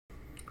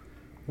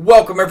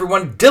Welcome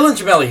everyone, Dylan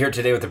Gemelli here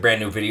today with a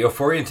brand new video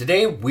for you, and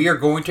today we are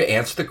going to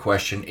answer the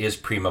question, is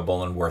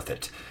Primobolan worth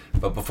it?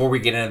 But before we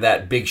get into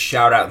that, big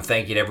shout out and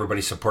thank you to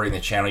everybody supporting the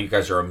channel. You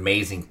guys are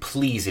amazing.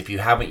 Please, if you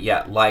haven't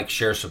yet, like,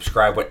 share,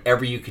 subscribe,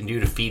 whatever you can do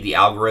to feed the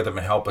algorithm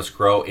and help us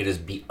grow. It is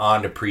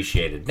beyond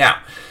appreciated.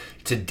 Now,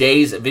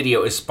 today's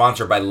video is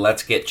sponsored by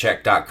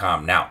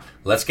Let'sGetChecked.com. Now,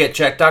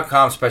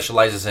 Let'sGetChecked.com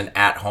specializes in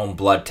at-home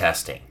blood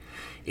testing.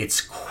 It's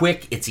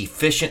quick, it's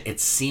efficient,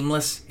 it's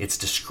seamless, it's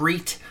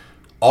discreet.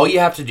 All you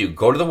have to do,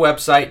 go to the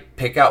website,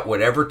 pick out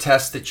whatever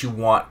test that you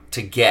want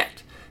to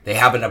get. They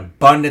have an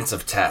abundance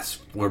of tests.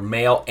 We're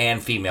male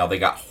and female. They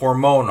got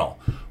hormonal,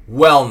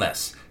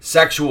 wellness,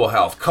 sexual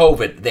health,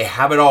 COVID. They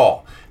have it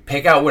all.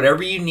 Pick out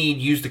whatever you need.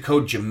 Use the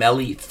code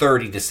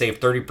GEMELLI30 to save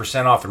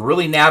 30% off and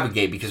really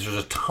navigate because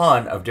there's a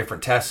ton of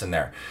different tests in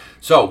there.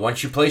 So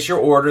once you place your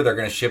order, they're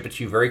going to ship it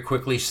to you very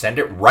quickly. Send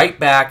it right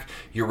back.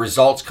 Your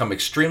results come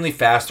extremely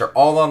fast. They're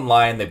all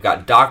online. They've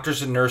got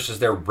doctors and nurses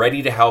there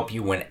ready to help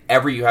you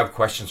whenever you have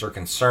questions or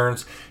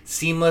concerns.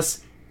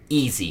 Seamless,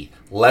 easy.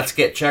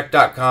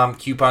 Let'sGetChecked.com.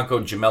 Coupon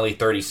code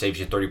GEMELLI30 saves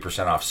you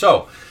 30% off.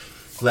 So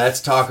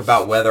let's talk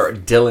about whether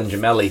Dylan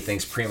Gemelli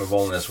thinks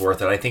Primobolan is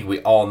worth it. I think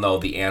we all know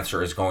the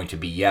answer is going to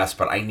be yes,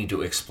 but I need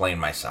to explain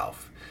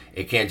myself.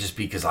 It can't just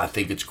be because I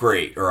think it's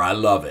great or I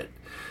love it.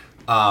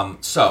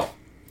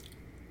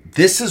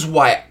 This is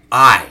why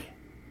I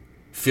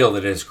feel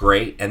that it is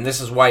great, and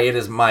this is why it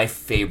is my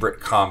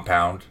favorite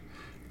compound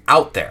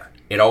out there.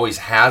 It always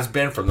has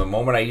been from the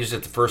moment I used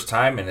it the first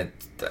time, and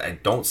I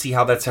don't see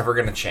how that's ever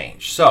going to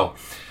change. So,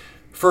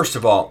 first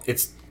of all,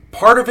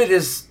 part of it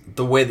is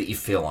the way that you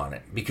feel on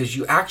it, because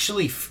you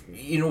actually,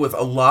 with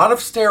a lot of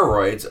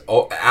steroids,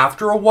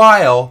 after a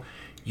while,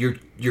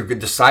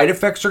 the side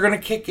effects are going to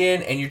kick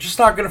in, and you're just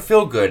not going to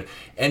feel good.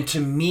 And to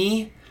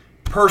me,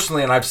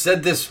 personally, and I've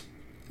said this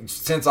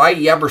since I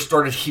ever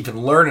started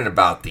even learning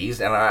about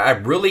these, and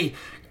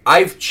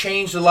I've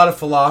changed a lot of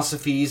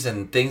philosophies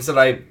and things that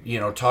I,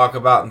 talk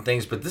about and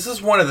things, but this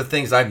is one of the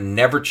things I've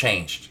never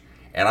changed,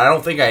 and I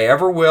don't think I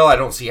ever will. I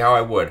don't see how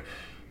I would.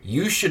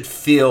 You should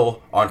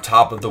feel on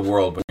top of the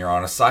world when you're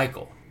on a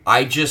cycle.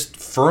 I just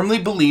firmly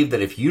believe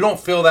that if you don't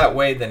feel that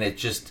way, then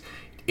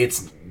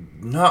it's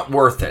not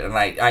worth it. And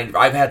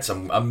I've had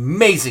some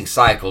amazing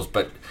cycles,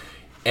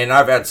 and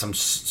I've had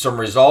some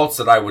results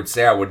that I would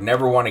say I would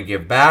never want to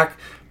give back,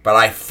 but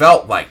I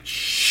felt like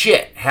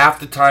shit half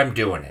the time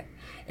doing it.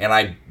 And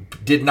I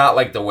did not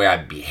like the way I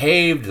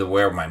behaved, the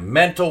way my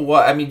mental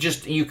was. I mean,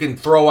 just you can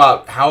throw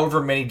out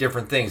however many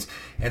different things.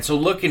 And so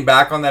looking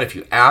back on that, if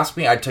you ask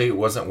me, I'd tell you it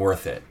wasn't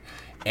worth it.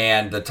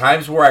 And the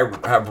times where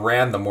I have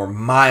ran the more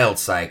mild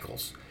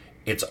cycles,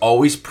 it's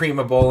always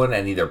Primobolan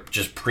and either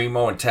just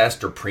Primo and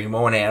Test or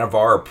Primo and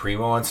Anavar or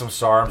Primo and some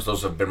SARMs.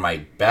 Those have been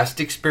my best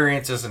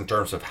experiences in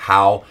terms of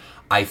how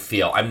I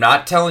feel. I'm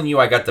not telling you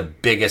I got the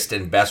biggest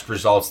and best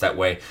results that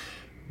way,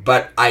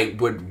 but I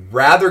would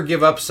rather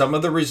give up some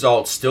of the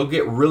results, still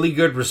get really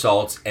good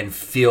results, and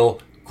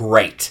feel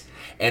great.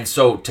 And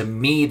so to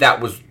me,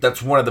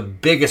 that's one of the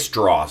biggest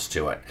draws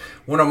to it.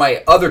 One of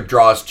my other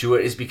draws to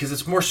it is because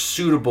it's more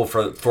suitable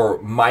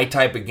for my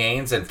type of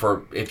gains, and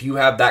for if you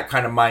have that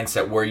kind of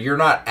mindset where you're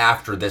not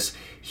after this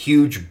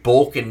huge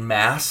bulk and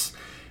mass.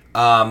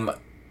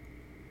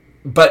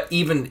 But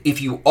even if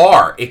you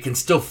are, it can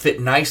still fit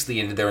nicely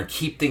into there and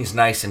keep things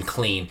nice and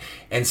clean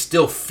and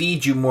still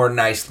feed you more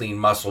nicely in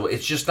muscle.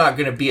 It's just not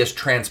going to be as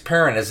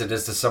transparent as it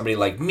is to somebody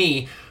like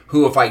me,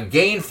 who if I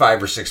gain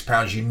 5 or 6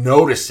 pounds, you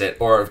notice it.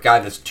 Or a guy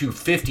that's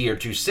 250 or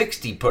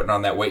 260 putting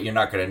on that weight, you're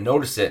not going to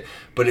notice it.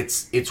 But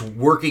it's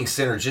working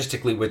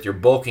synergistically with your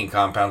bulking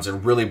compounds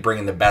and really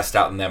bringing the best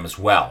out in them as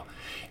well.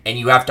 And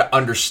you have to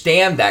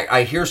understand that.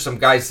 I hear some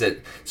guys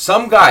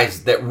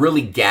that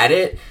really get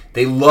it,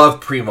 they love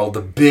Primo,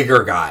 the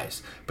bigger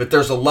guys. But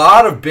there's a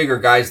lot of bigger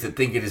guys that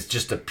think it is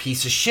just a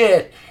piece of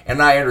shit.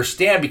 And I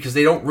understand because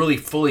they don't really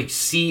fully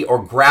see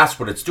or grasp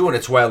what it's doing.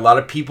 It's why a lot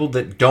of people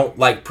that don't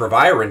like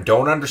Proviron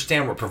don't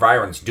understand what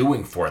Proviron's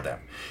doing for them.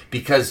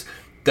 Because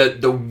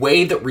the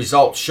way that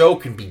results show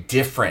can be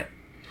different.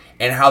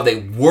 And how they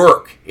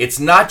work. It's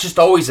not just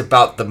always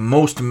about the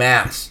most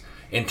mass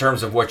in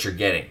terms of what you're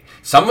getting.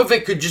 Some of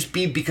it could just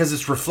be because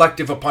it's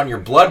reflective upon your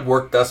blood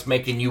work, thus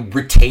making you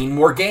retain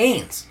more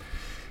gains.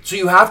 So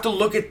you have to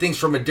look at things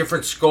from a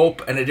different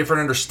scope and a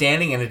different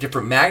understanding and a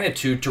different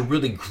magnitude to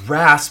really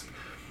grasp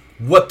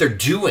what they're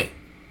doing.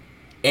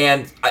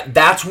 And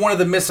that's one of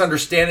the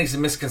misunderstandings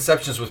and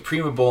misconceptions with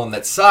Primobolan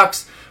that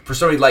sucks for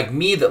somebody like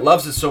me that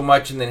loves it so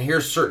much, and then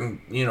here's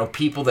certain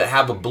people that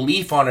have a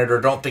belief on it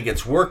or don't think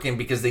it's working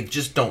because they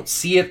just don't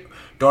see it,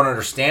 don't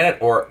understand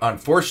it, or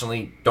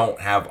unfortunately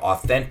don't have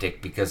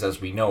authentic, because as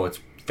we know, it's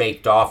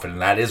faked off,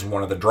 and that is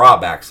one of the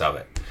drawbacks of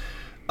it.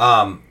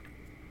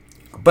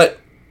 But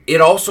it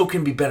also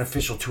can be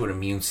beneficial to an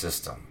immune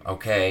system,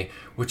 okay,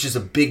 which is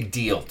a big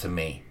deal to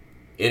me.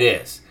 It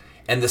is.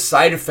 And the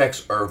side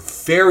effects are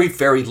very,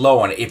 very low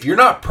on it. If you're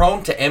not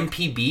prone to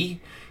MPB,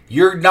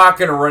 you're not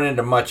going to run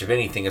into much of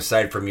anything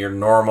aside from your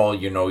normal,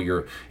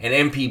 your an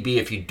MPB.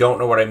 If you don't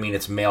know what I mean,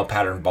 it's male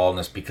pattern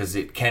baldness, because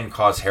it can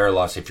cause hair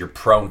loss if you're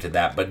prone to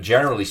that. But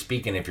generally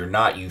speaking, if you're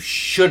not, you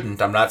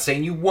shouldn't. I'm not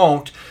saying you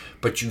won't,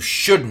 but you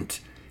shouldn't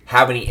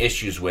have any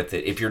issues with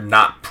it if you're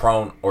not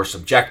prone or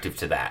subjective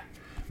to that.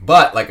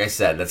 But like I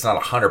said, that's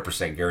not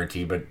 100%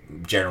 guaranteed,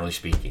 but generally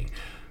speaking,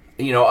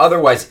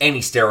 otherwise any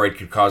steroid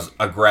could cause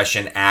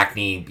aggression,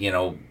 acne,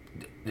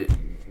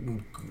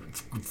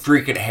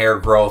 freaking hair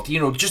growth,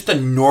 just the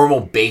normal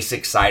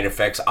basic side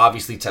effects,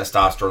 obviously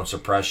testosterone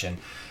suppression,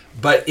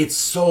 but it's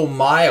so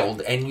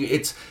mild.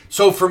 And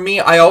so for me,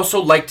 I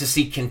also like to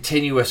see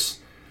continuous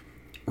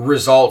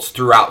results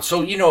throughout.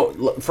 So,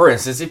 for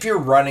instance, if you're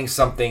running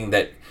something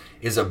that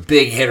is a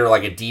big hitter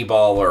like a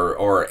D-ball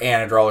or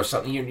Anadrol or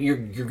something, you're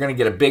going to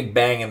get a big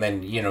bang, and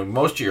then,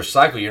 most of your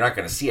cycle, you're not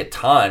going to see a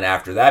ton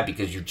after that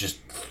because you're just,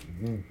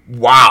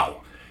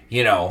 wow,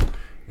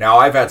 Now,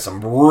 I've had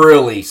some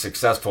really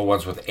successful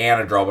ones with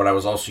Anadrol, but I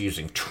was also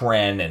using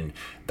Tren, and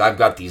I've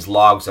got these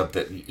logs up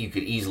that you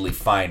could easily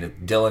find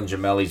at Dylan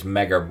Gemelli's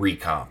Mega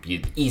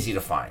Recomp. Easy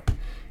to find.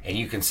 And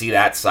you can see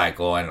that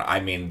cycle, and I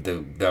mean,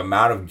 the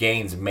amount of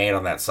gains made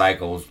on that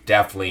cycle was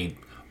definitely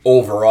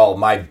overall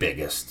my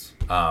biggest.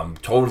 I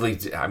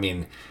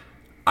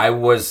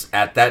was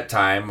at that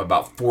time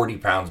about 40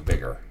 pounds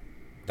bigger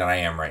than I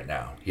am right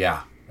now.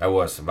 Yeah, I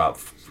was about,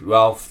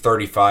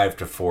 35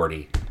 to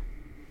 40.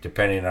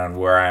 Depending on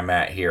where I'm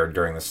at here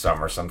during the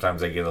summer.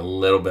 Sometimes I get a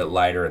little bit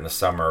lighter in the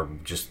summer,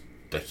 just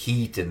the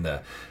heat and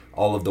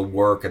all of the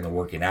work and the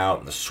working out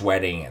and the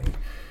sweating and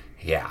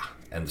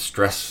the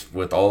stress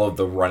with all of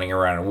the running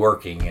around and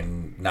working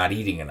and not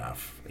eating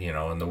enough.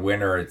 In the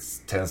winter it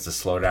tends to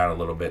slow down a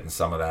little bit in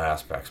some of that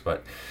aspects.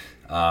 But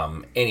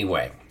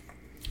anyway,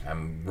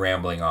 I'm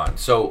rambling on.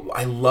 So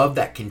I love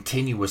that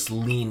continuous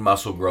lean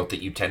muscle growth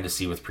that you tend to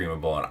see with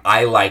Primobolan.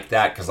 I like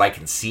that because I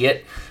can see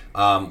it.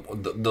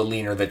 The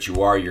leaner that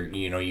you are,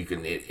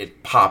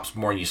 it pops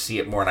more and you see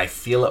it more, and I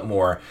feel it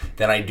more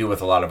than I do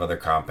with a lot of other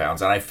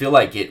compounds. And I feel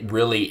like it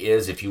really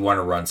is, if you want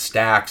to run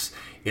stacks,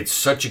 it's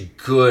such a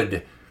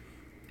good,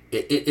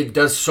 it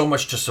does so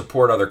much to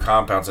support other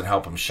compounds and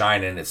help them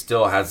shine, and it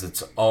still has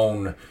its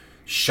own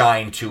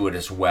shine to it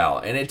as well.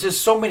 And it does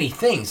so many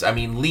things. I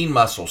mean, lean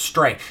muscle,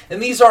 strength,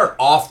 and these aren't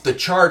off the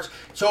charts.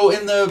 So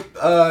in the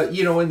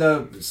in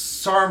the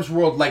SARMs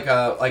world, like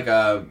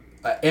a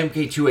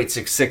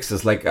MK2866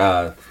 is like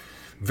a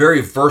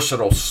very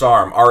versatile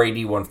SARM, RAD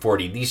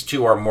 140. These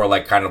two are more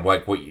like kind of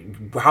like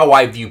how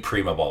I view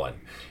Primobolan,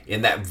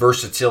 in that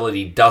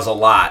versatility, does a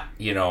lot,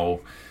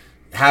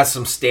 has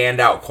some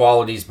standout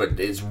qualities, but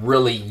is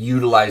really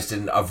utilized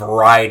in a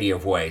variety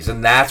of ways.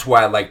 And that's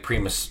why I like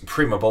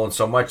Primobolan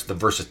so much. The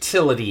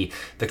versatility,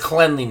 the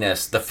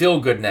cleanliness, the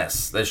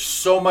feel-goodness. There's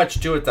so much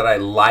to it that I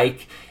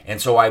like. And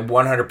so I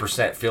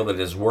 100% feel that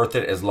it is worth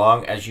it, as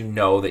long as you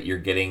know that you're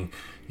getting,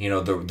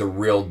 the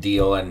real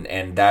deal.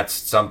 And that's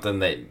something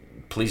that,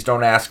 please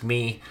don't ask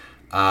me.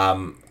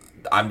 I'm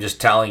just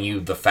telling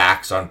you the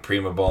facts on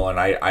Primobolan.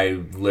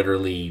 I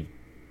literally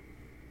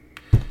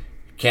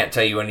can't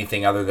tell you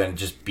anything other than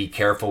just be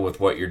careful with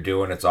what you're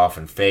doing. It's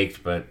often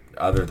faked, but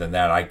other than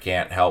that, I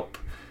can't help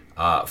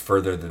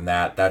further than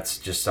that. That's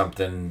just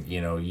something,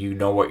 you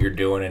know what you're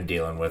doing and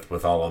dealing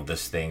with all of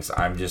these things.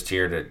 I'm just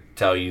here to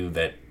tell you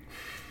that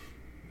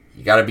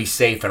you got to be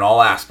safe in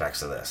all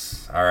aspects of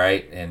this, all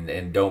right?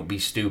 And don't be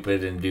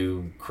stupid and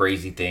do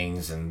crazy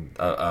things and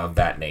of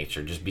that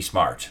nature. Just be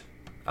smart.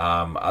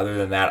 Other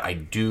than that, I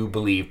do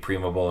believe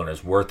Primobolan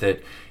is worth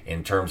it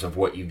in terms of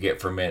what you get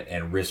from it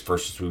and risk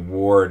versus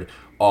reward,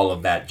 all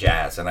of that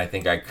jazz. And I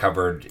think I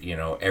covered,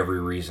 every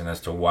reason as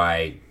to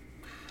why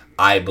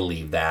I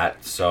believe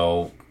that.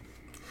 So,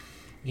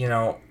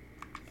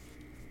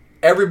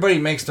 everybody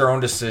makes their own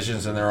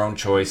decisions and their own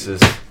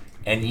choices,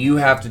 and you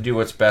have to do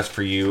what's best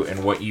for you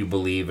and what you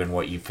believe and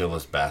what you feel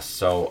is best.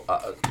 So,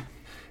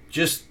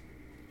 just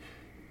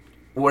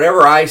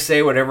whatever I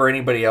say, whatever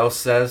anybody else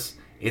says,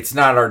 it's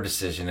not our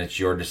decision. It's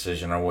your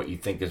decision on what you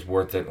think is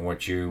worth it and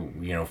what you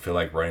feel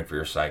like running for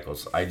your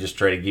cycles. I just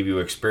try to give you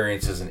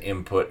experiences and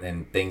input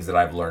and things that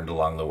I've learned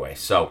along the way.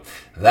 So,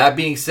 that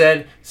being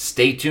said,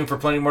 stay tuned for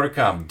plenty more to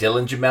come.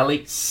 Dylan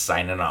Gemelli,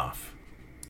 signing off.